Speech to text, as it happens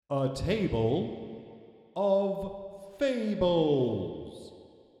A Table of Fables.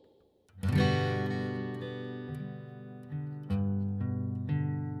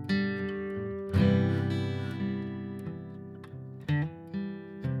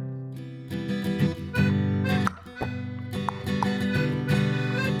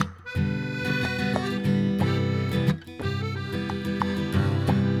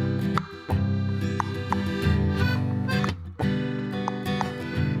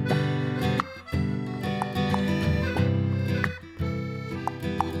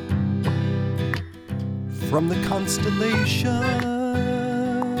 From the constellations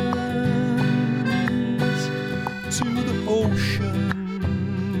to the oceans,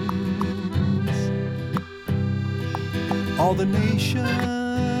 all the nations,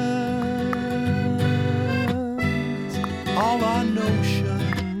 all our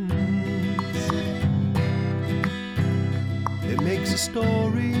notions, it makes a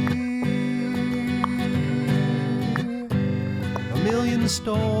story, a million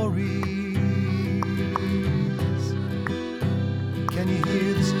stories. Can you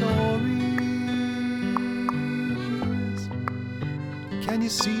hear the stories? Can you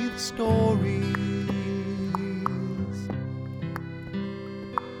see the stories?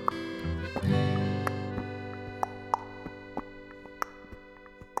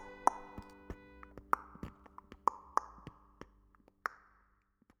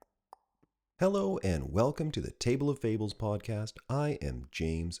 Hello and welcome to the Table of Fables podcast. I am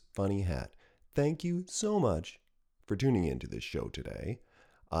James Funny Hat. Thank you so much for tuning into this show today.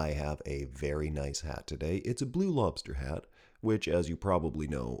 I have a very nice hat today. It's a blue lobster hat, which, as you probably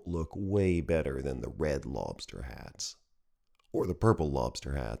know, look way better than the red lobster hats, or the purple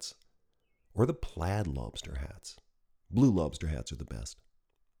lobster hats, or the plaid lobster hats. Blue lobster hats are the best.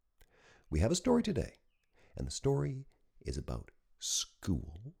 We have a story today, and the story is about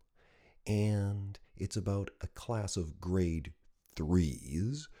school, and it's about a class of grade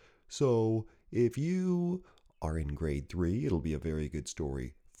 3s. So if you are in grade 3, it'll be a very good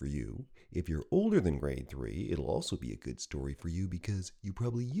story for you. If you're older than grade 3, it'll also be a good story for you because you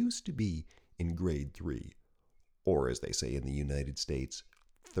probably used to be in grade 3, or as they say in the United States,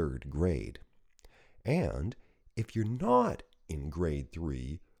 third grade. And if you're not in grade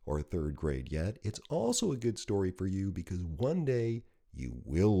 3 or third grade yet, it's also a good story for you because one day you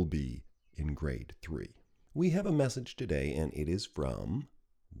will be in grade 3. We have a message today, and it is from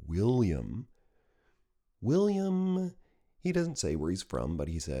William. William, he doesn't say where he's from, but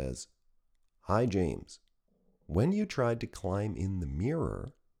he says, "Hi, James. When you tried to climb in the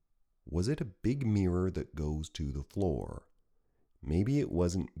mirror, was it a big mirror that goes to the floor? Maybe it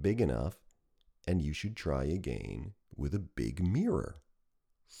wasn't big enough, and you should try again with a big mirror."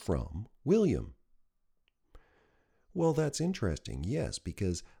 From William. Well, that's interesting, yes,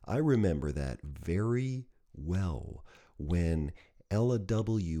 because I remember that very well when Ella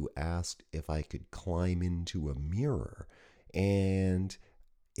W. asked if I could climb into a mirror, and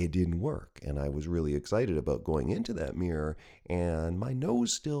it didn't work, and I was really excited about going into that mirror, and my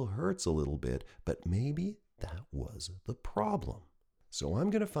nose still hurts a little bit, but maybe that was the problem. So I'm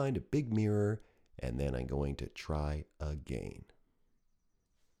going to find a big mirror, and then I'm going to try again.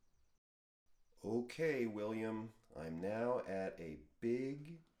 Okay, William, I'm now at a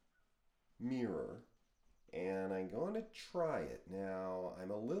big mirror, and I'm going to try it. Now, I'm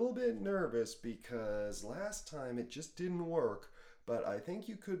a little bit nervous because last time it just didn't work, but I think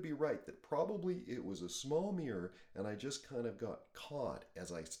you could be right that probably it was a small mirror and I just kind of got caught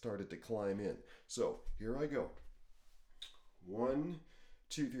as I started to climb in. So, here I go. 1,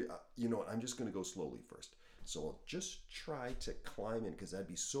 2, 3. You know what? I'm just going to go slowly first. So I'll just try to climb in because that'd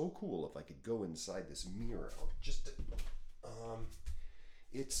be so cool if I could go inside this mirror.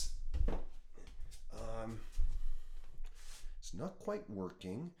 It's not quite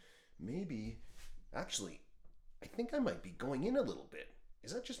working. Maybe, actually, I think I might be going in a little bit.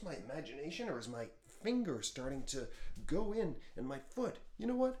 Is that just my imagination, or is my finger starting to go in and my foot? You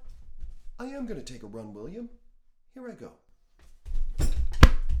know what? I am going to take a run, William. Here I go.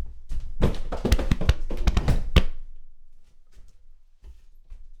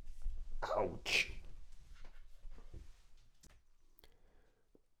 Ouch.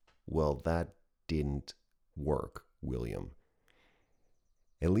 Well, that didn't work, William.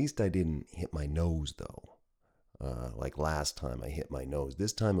 At least I didn't hit my nose, though. Like last time I hit my nose.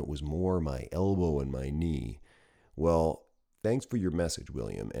 This time it was more my elbow and my knee. Well, thanks for your message,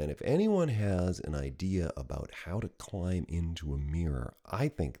 William. And if anyone has an idea about how to climb into a mirror, I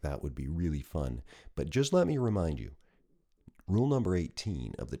think that would be really fun. But just let me remind you, Rule number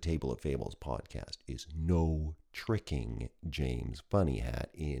 18 of the Table of Fables podcast is no tricking James Funny Hat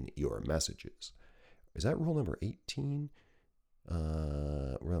in your messages. Is that rule number 18?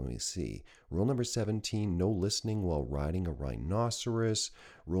 Let me see. Rule number 17, no listening while riding a rhinoceros.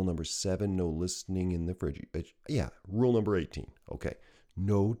 Rule number 7, no listening in the fridge. Yeah, rule number 18. Okay.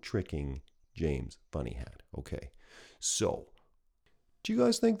 No tricking James Funny Hat. Okay. So, do you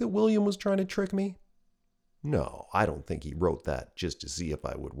guys think that William was trying to trick me? No, I don't think he wrote that just to see if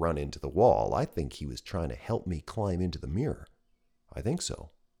I would run into the wall. I think he was trying to help me climb into the mirror. I think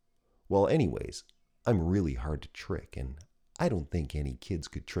so. Well, anyways, I'm really hard to trick, and I don't think any kids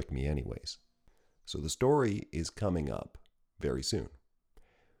could trick me anyways. So the story is coming up very soon.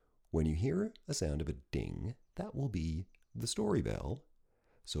 When you hear a sound of a ding, that will be the story bell.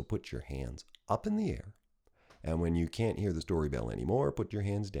 So put your hands up in the air. And when you can't hear the story bell anymore, put your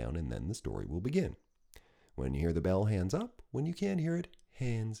hands down and then the story will begin. When you hear the bell, hands up. When you can't hear it,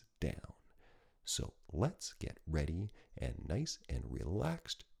 hands down. So let's get ready and nice and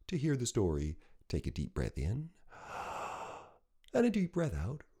relaxed to hear the story. Take a deep breath in and a deep breath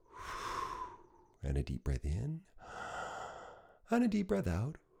out and a deep breath in and a deep breath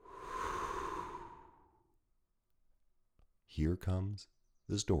out. Here comes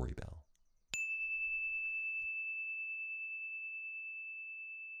the story bell.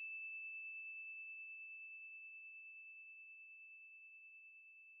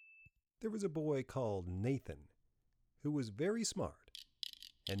 There was a boy called Nathan who was very smart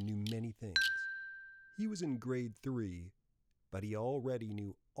and knew many things. He was in grade 3, but he already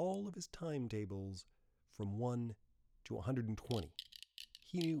knew all of his timetables from 1 to 120.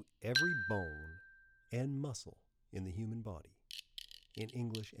 He knew every bone and muscle in the human body, in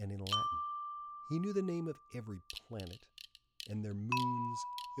English and in Latin. He knew the name of every planet and their moons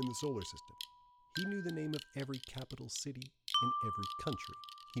in the solar system. He knew the name of every capital city in every country.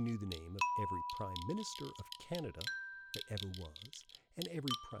 He knew the name of every Prime Minister of Canada that ever was, and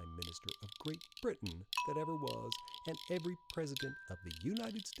every Prime Minister of Great Britain that ever was, and every President of the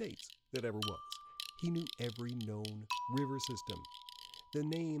United States that ever was. He knew every known river system, the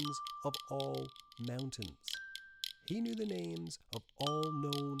names of all mountains. He knew the names of all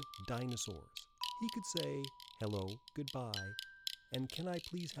known dinosaurs. He could say hello, goodbye, and can I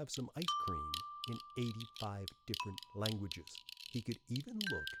please have some ice cream in 85 different languages. He could even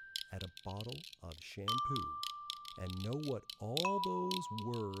look at a bottle of shampoo and know what all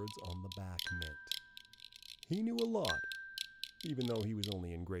those words on the back meant. He knew a lot, even though he was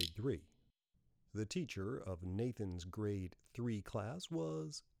only in grade 3. The teacher of Nathan's grade 3 class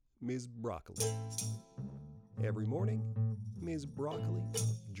was Ms. Broccoli. Every morning, Ms. Broccoli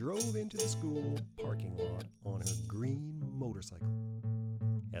drove into the school parking lot on her green motorcycle.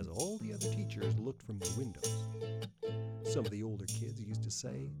 As all the other teachers looked from the windows, some of the older kids used to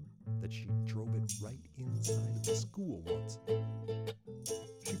say that she drove it right inside of the school once.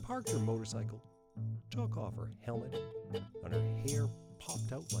 She parked her motorcycle, took off her helmet, and her hair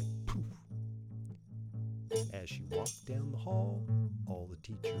popped out like poof. As she walked down the hall, all the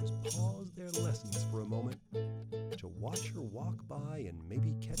teachers paused their lessons for a moment to watch her walk by and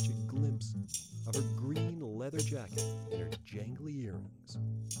maybe catch a glimpse of her green leather jacket and her jangly earrings.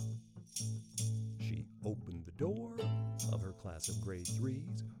 She opened the door of her class of grade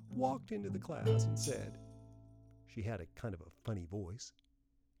 3s, walked into the class and said, she had a kind of a funny voice,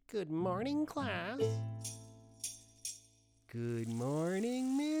 "Good morning, class." "Good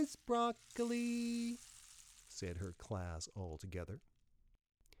morning, Miss Broccoli," said her class all together.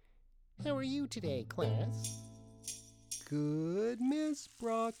 "How are you today, class?" "Good, Miss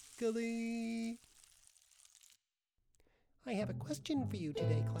Broccoli." "I have a question for you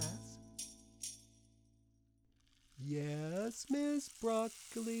today, class." "Yes, Miss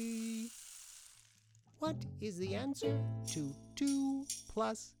Broccoli." "What is the answer to 2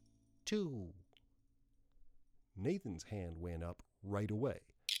 plus 2? Nathan's hand went up right away,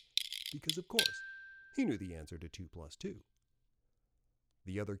 because of course he knew the answer to 2 plus 2.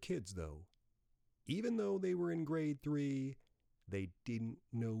 The other kids, though, even though they were in grade 3, they didn't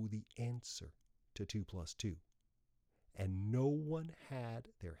know the answer to 2 plus 2. And no one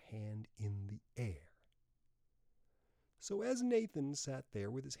had their hand in the air. So as Nathan sat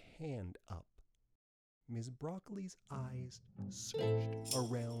there with his hand up, Ms. Broccoli's eyes searched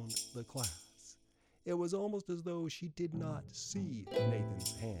around the class. It was almost as though she did not see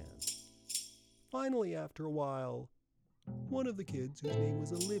Nathan's hand. Finally, after a while, one of the kids, whose name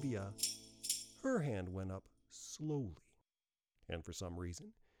was Olivia, her hand went up slowly. And for some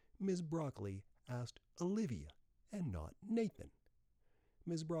reason, Ms. Broccoli asked Olivia and not Nathan.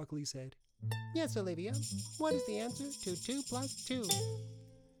 Ms. Broccoli said, Yes, Olivia. What is the answer to 2 plus 2?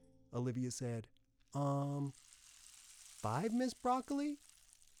 Olivia said, 5, Miss Broccoli?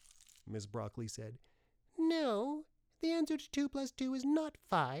 Miss Broccoli said, No, the answer to 2 plus 2 is not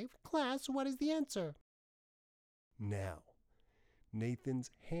 5. Class, what is the answer? Now,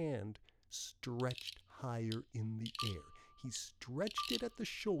 Nathan's hand stretched higher in the air. He stretched it at the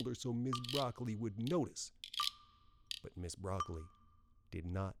shoulder so Miss Broccoli would notice. But Miss Broccoli did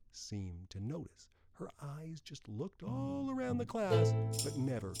not seem to notice. Her eyes just looked all around the class, but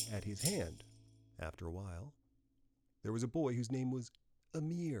never at his hand. After a while, there was a boy whose name was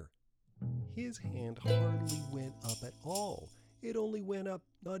Amir. His hand hardly went up at all. It only went up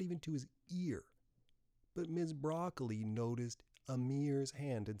not even to his ear. But Miss Broccoli noticed Amir's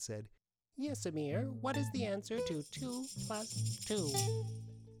hand and said, Yes, Amir. What is the answer to 2 plus 2?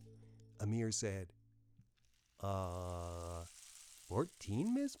 Amir said,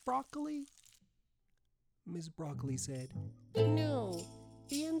 14, Miss Broccoli? Miss Broccoli said, No,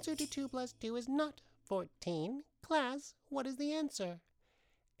 the answer to 2 plus 2 is not 14. Class, what is the answer?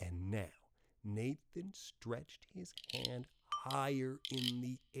 And now Nathan stretched his hand higher in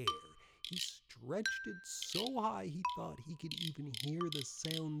the air. He stretched it so high he thought he could even hear the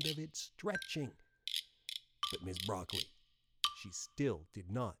sound of it stretching. But Miss Broccoli, she still did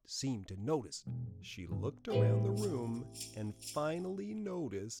not seem to notice. She looked around the room and finally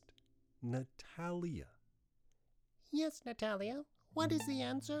noticed Natalia. Yes, Natalia. What is the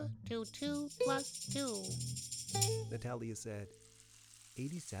answer to 2 plus 2? Natalia said,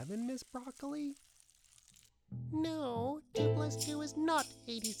 87, Miss Broccoli? No, 2 plus 2 is not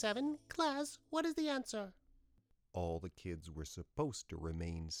 87. Class, what is the answer? All the kids were supposed to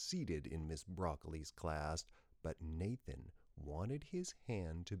remain seated in Miss Broccoli's class, but Nathan wanted his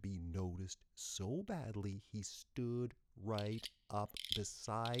hand to be noticed so badly he stood right up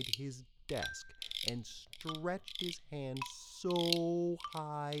beside his desk and stretched his hand so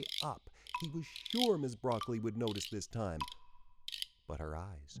high up. He was sure Miss Broccoli would notice this time. But her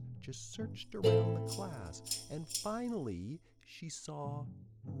eyes just searched around the class, and finally she saw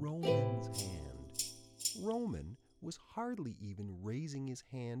Roman's hand. Roman was hardly even raising his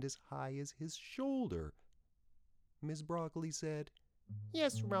hand as high as his shoulder. Miss Broccoli said,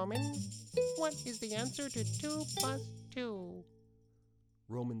 Yes, Roman. What is the answer to 2 plus 2?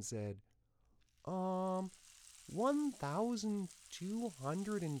 Roman said,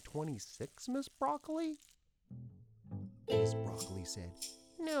 1,226, Miss Broccoli? Miss Broccoli said,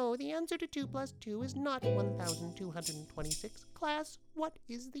 No, the answer to 2 plus 2 is not 1,226. Class, what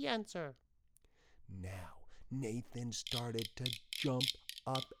is the answer? Now Nathan started to jump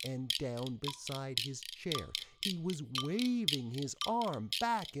up and down beside his chair. He was waving his arm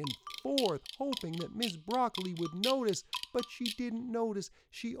back and forth, hoping that Miss Broccoli would notice, but she didn't notice.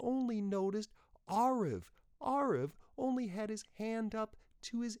 She only noticed Arav. Arav only had his hand up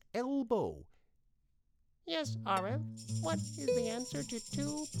to his elbow. Yes, Arav. What is the answer to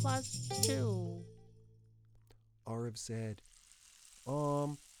 2 plus 2? Arav said,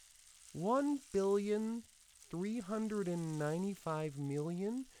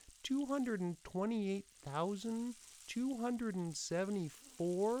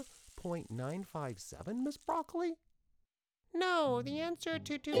 Miss Broccoli? No, the answer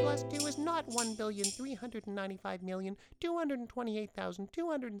to 2 plus 2 is not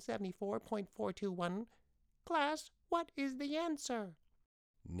 1,395,228,274.421. Class, what is the answer?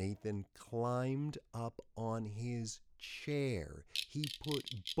 Nathan climbed up on his chair. He put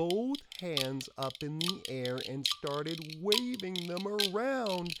both hands up in the air and started waving them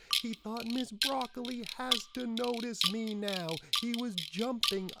around. He thought, Miss Broccoli has to notice me now. He was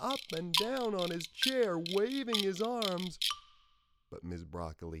jumping up and down on his chair, waving his arms. But Miss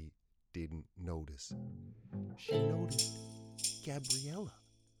Broccoli didn't notice. She noticed Gabriella,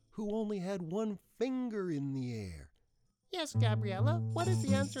 who only had one finger in the air. Yes, Gabriella. What is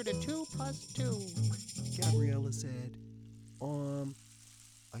the answer to 2 plus 2? Gabriella said,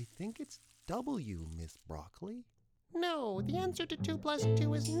 I think it's W, Miss Broccoli. No, the answer to 2 plus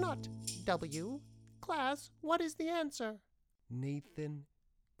 2 is not W. Class, what is the answer? Nathan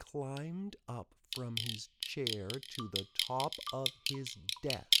climbed up from his chair to the top of his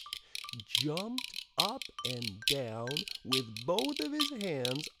desk, jumped up and down with both of his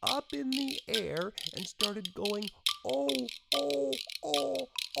hands up in the air, and started going, oh, oh, oh,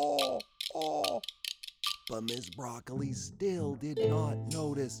 oh, oh. But Miss Broccoli still did not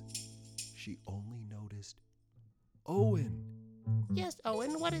notice. She only noticed Owen. Yes,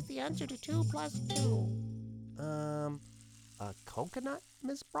 Owen, what is the answer to 2 plus 2? A coconut,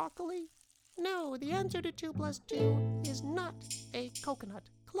 Miss Broccoli? No, the answer to 2 plus 2 is not a coconut.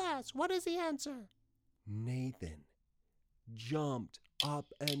 Class, what is the answer? Nathan jumped up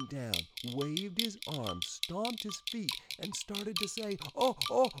and down, waved his arms, stomped his feet, and started to say, "Oh,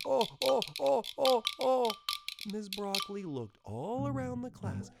 oh, oh, oh, oh, oh, oh." Ms. Broccoli looked all around the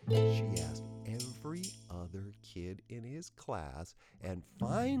class. She asked every other kid in his class, and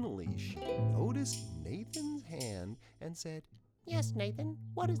finally she noticed Nathan's hand and said, Yes, Nathan,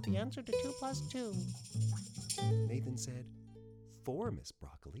 what is the answer to 2 plus 2? Nathan said, 4, Miss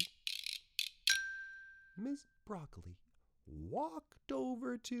Broccoli. Miss Broccoli walked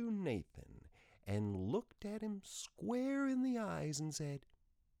over to Nathan and looked at him square in the eyes and said,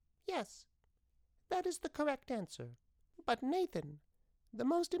 Yes, that is the correct answer. But Nathan, the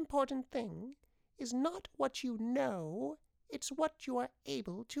most important thing is not what you know, it's what you are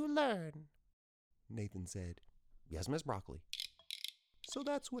able to learn. Nathan said, Yes, Miss Broccoli. So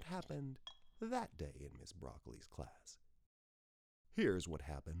that's what happened that day in Miss Broccoli's class. Here's what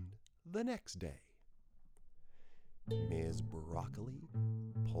happened the next day. Miss Broccoli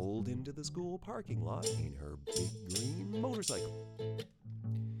pulled into the school parking lot in her big green motorcycle.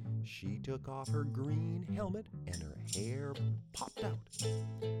 She took off her green helmet and her hair popped out.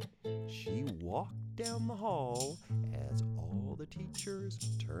 She walked down the hall as all the teachers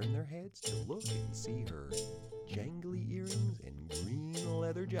turned their heads to look and see her jangly earrings and green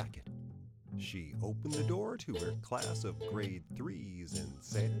leather jacket. She opened the door to her class of grade 3s and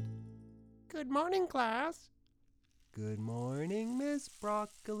said, Good morning, class. Good morning, Miss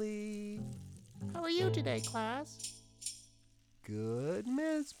Broccoli. How are you today, class? Good,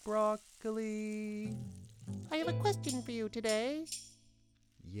 Miss Broccoli. I have a question for you today.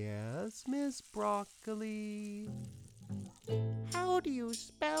 Yes, Miss Broccoli. How do you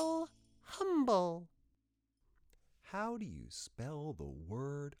spell humble? How do you spell the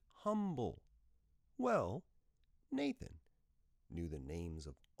word humble? Well, Nathan knew the names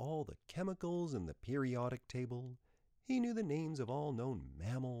of all the chemicals in the periodic table. He knew the names of all known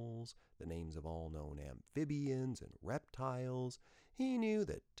mammals, the names of all known amphibians and reptiles. He knew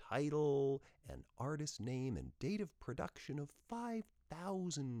the title and artist name and date of production of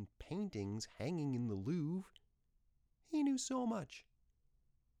 5,000 paintings hanging in the Louvre. He knew so much.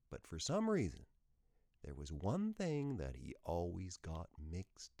 But for some reason, there was one thing that he always got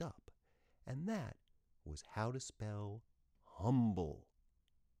mixed up, and that was how to spell humble.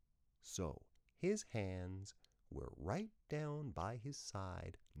 So his hands were right down by his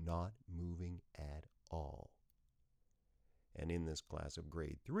side, not moving at all. And in this class of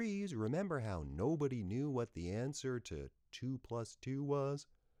grade 3s, remember how nobody knew what the answer to 2 plus 2 was?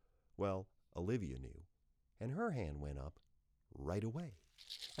 Well, Olivia knew, and her hand went up right away.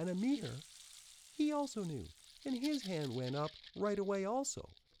 And Amir, he also knew, and his hand went up right away also.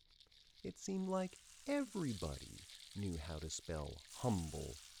 It seemed like everybody knew how to spell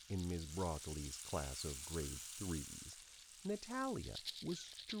humble in Ms. Broccoli's class of grade 3s. Natalia was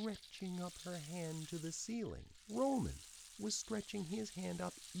stretching up her hand to the ceiling. Roman was stretching his hand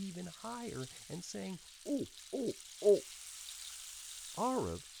up even higher and saying, "Oh, oh, oh."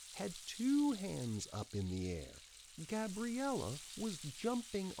 Arav had 2 hands up in the air. Gabriella was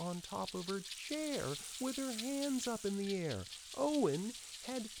jumping on top of her chair with her hands up in the air. Owen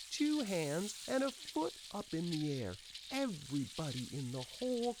had 2 hands and a foot up in the air. Everybody in the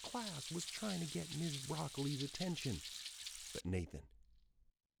whole class was trying to get Ms. Broccoli's attention. But Nathan,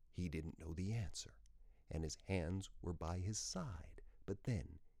 he didn't know the answer, and his hands were by his side. But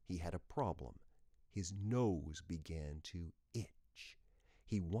then he had a problem. His nose began to itch.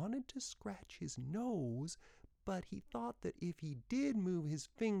 He wanted to scratch his nose, but he thought that if he did move his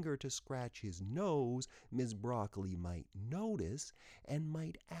finger to scratch his nose, Ms. Broccoli might notice and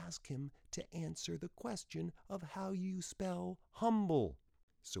might ask him to answer the question of how you spell humble.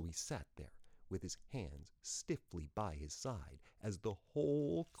 So he sat there with his hands stiffly by his side as the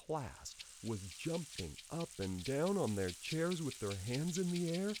whole class was jumping up and down on their chairs with their hands in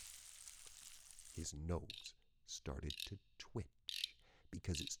the air. His nose started to twitch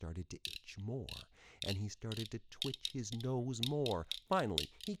because it started to itch more, and he started to twitch his nose more. Finally,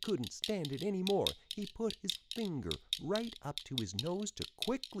 he couldn't stand it anymore. He put his finger right up to his nose to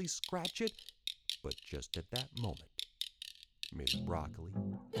quickly scratch it, but just at that moment, Ms. Broccoli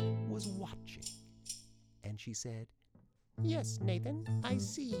was watching, and she said, Yes, Nathan, I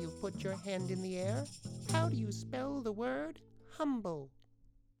see you've put your hand in the air. How do you spell the word humble?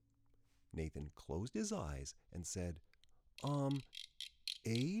 Nathan closed his eyes and said, HUNDVIIQZ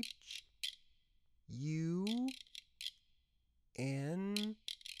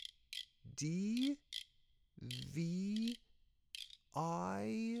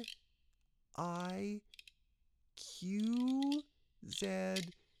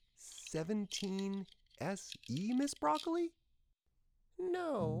 17 SE, Miss Broccoli?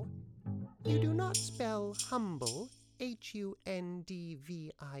 No, you do not spell humble,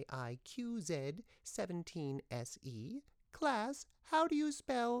 HUNDVIIQZ 17SE. Class, how do you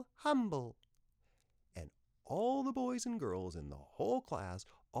spell humble? And all the boys and girls in the whole class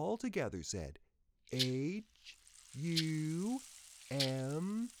all together said, HUMBLE.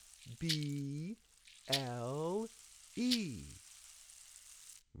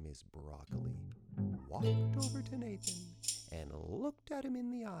 Miss Broccoli walked over to Nathan and looked at him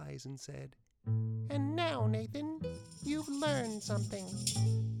in the eyes and said, And now, Nathan, you've learned something.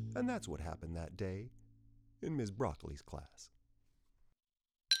 and that's what happened that day in Miss Broccoli's class.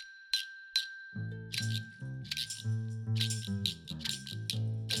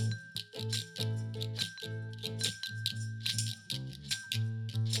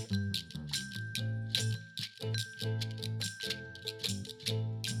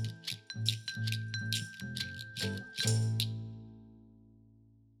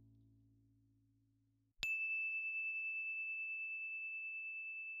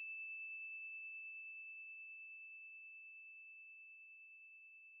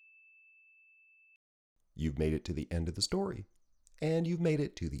 You've made it to the end of the story, and you've made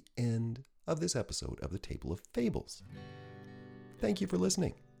it to the end of this episode of the Table of Fables. Thank you for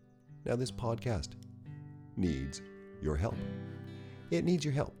listening. Now, this podcast needs your help. It needs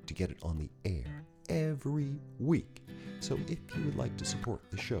your help to get it on the air every week. So if you would like to support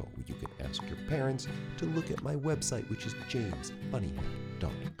the show, you can ask your parents to look at my website, which is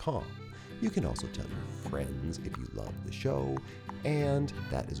jamesfunnyhat.com. You can also tell your friends if you love the show, and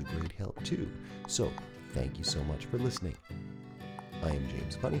that is a great help too. So thank you so much for listening. I am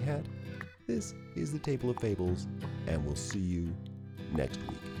James Funnyhat. This is the Table of Fables, and we'll see you next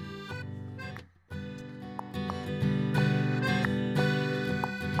week.